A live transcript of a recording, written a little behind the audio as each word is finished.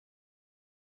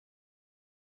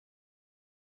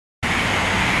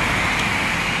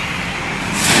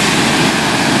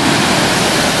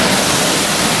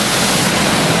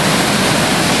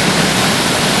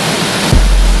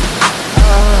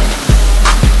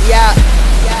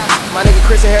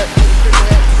Chris in here.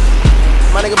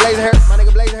 My nigga Blazing here.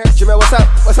 Jamel, what's up?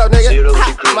 What's up, nigga?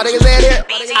 My nigga Zay here.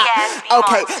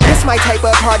 Okay, this my type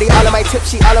of party. All of my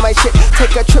tips, she all of my shit.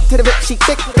 Take a trip to the VIP, she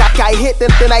thick. Got hit,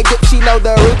 then I dip. She know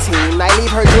the routine. I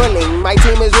leave her drooling. My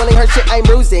team is willing, her shit I'm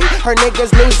bruising. Her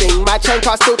niggas losing. My chain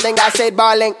cost 2 thing. I said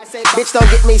balling. Bitch, don't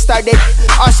get me started.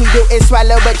 All she do is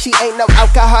swallow, but she ain't no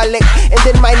alcoholic. And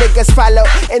then my niggas follow,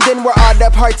 and then we're all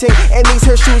departing. And these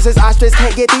her shoes is ostrich.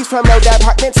 Can't get these from no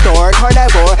department store.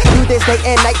 Carnivore, do this day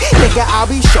and night, nigga. I'll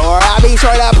be sure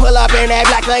to pull up in that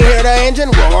black thing, hear the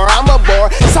engine roar. I'm a bore,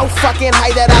 so fucking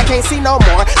high that I can't see no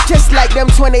more. Just like them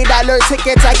 $20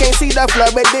 tickets, I can't see the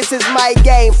floor, but this is my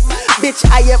game. Bitch,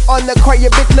 I am on the court, your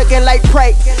bitch looking like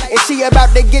prey. And she about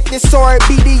to get this sword,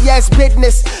 BDS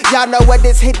business. Y'all know what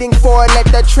this hitting for, let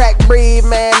the track breathe,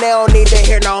 man. They don't need to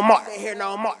hear no more. Wait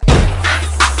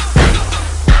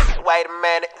a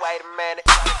minute.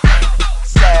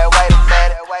 Say, wait a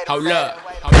minute. Hold up.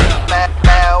 Man,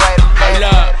 wait a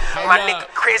minute. My nigga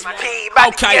Chris P,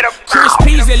 okay, Chris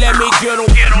P's and let me get him.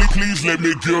 Please let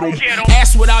me get him.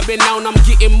 Ask what I've been on, I'm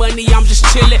getting money, I'm just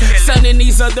chillin'. Son and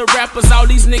these other rappers, all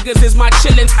these niggas is my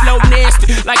chillins. Flow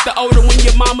nasty, like the older when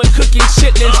your mama cooking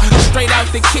chitlins. Straight out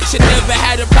the kitchen, never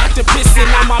had a pot to piss in.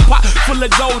 Now my pot full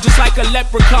of gold, just like a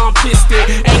leprechaun pissed in.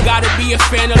 Ain't gotta be a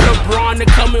fan of LeBron to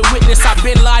come and witness. I've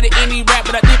been lied to any rap,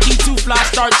 but I think he too fly,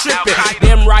 start tripping.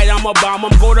 Damn right, I'm a bomb.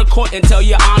 I'm go to court and tell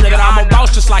your honor that I'm a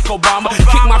boss just like Obama.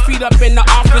 Kick my feet up in the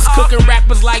office, cooking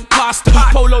rappers like pasta.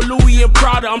 Polo, Louis, and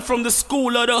Prada. I'm from the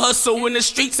school of the hustle in the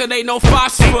streets, and ain't no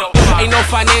phosphor, ain't no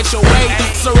financial way.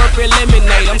 Syrup and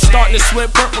lemonade. I'm starting to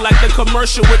sweat purple like the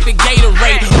commercial with the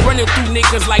Gatorade. Running through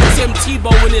niggas like Tim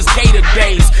Tebow in his Gator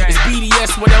days. It's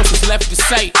BDS, what else is left to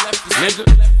say? Nigga.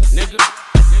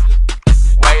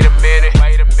 Wait a minute.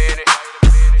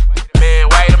 Man,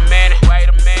 wait a minute.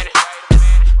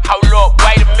 Hold up,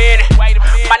 wait a minute.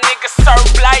 My nigga Sir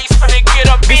Blaze finna get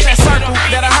up in that circle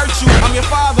that'll hurt you. I'm your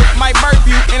father, might burp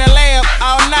you in a lab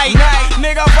all night.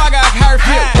 Nigga, fuck a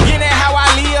curfew. Get it how I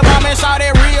live, I'm in all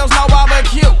that reels, no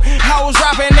barbecue. Hoes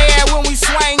dropping there when we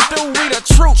swing through, we the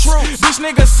truth. Bitch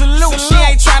nigga salute. She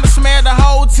ain't trying to smear the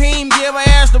whole team, give her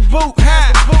ass the boot.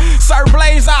 Sir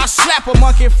Blaze, I'll slap a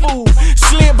monkey fool.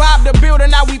 Slim Bob the builder,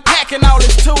 now we packing all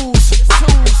his tools.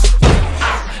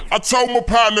 I told my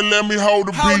partner, let me hold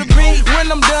the beat. When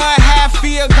I'm done, half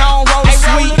field gon' roll the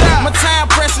sweet. My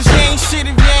time presses, you ain't shit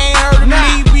if you ain't heard of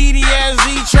me. BDS,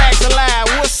 Z tracks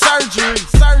alive. What's surgery?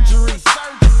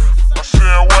 I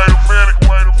said, wait a minute.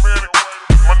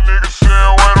 My nigga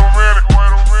said, wait a minute.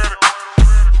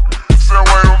 Said,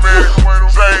 wait a minute.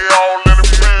 Zay all in the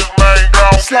biz, man,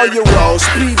 go. Slow your roll,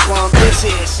 speed bump, bitch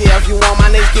it. Shit, if you want, my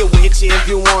niggas get with you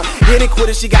if you want. Hit it, quit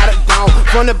it, she got it gone.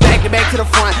 From the back to the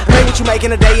front. Make what you make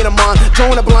in a day, in a month.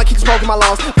 Join a blunt, keep smoking my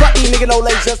lungs. Fuck these nigga, no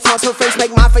legs, just tongues. Her face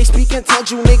make my face speak in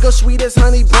tongues. You nigga, sweet as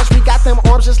honey bunch. We got them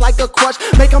arms just like a crutch.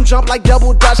 Make them jump like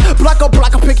double dutch. Block,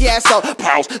 pick your ass up.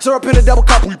 Pause. Syrup in a double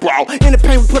cup, we brawl. In the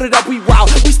pain, we put it up, we wow.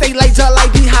 We stay late just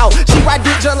like D-How. She ride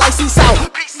dick just like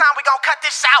C-South. Peace sign, we gon' cut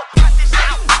this out.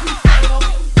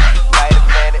 Wait a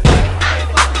minute.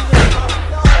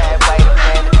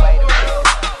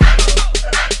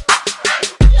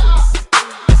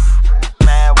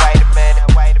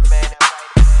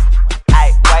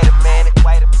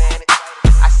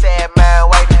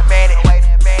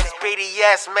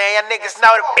 BDS, man, y'all niggas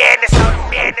know the business.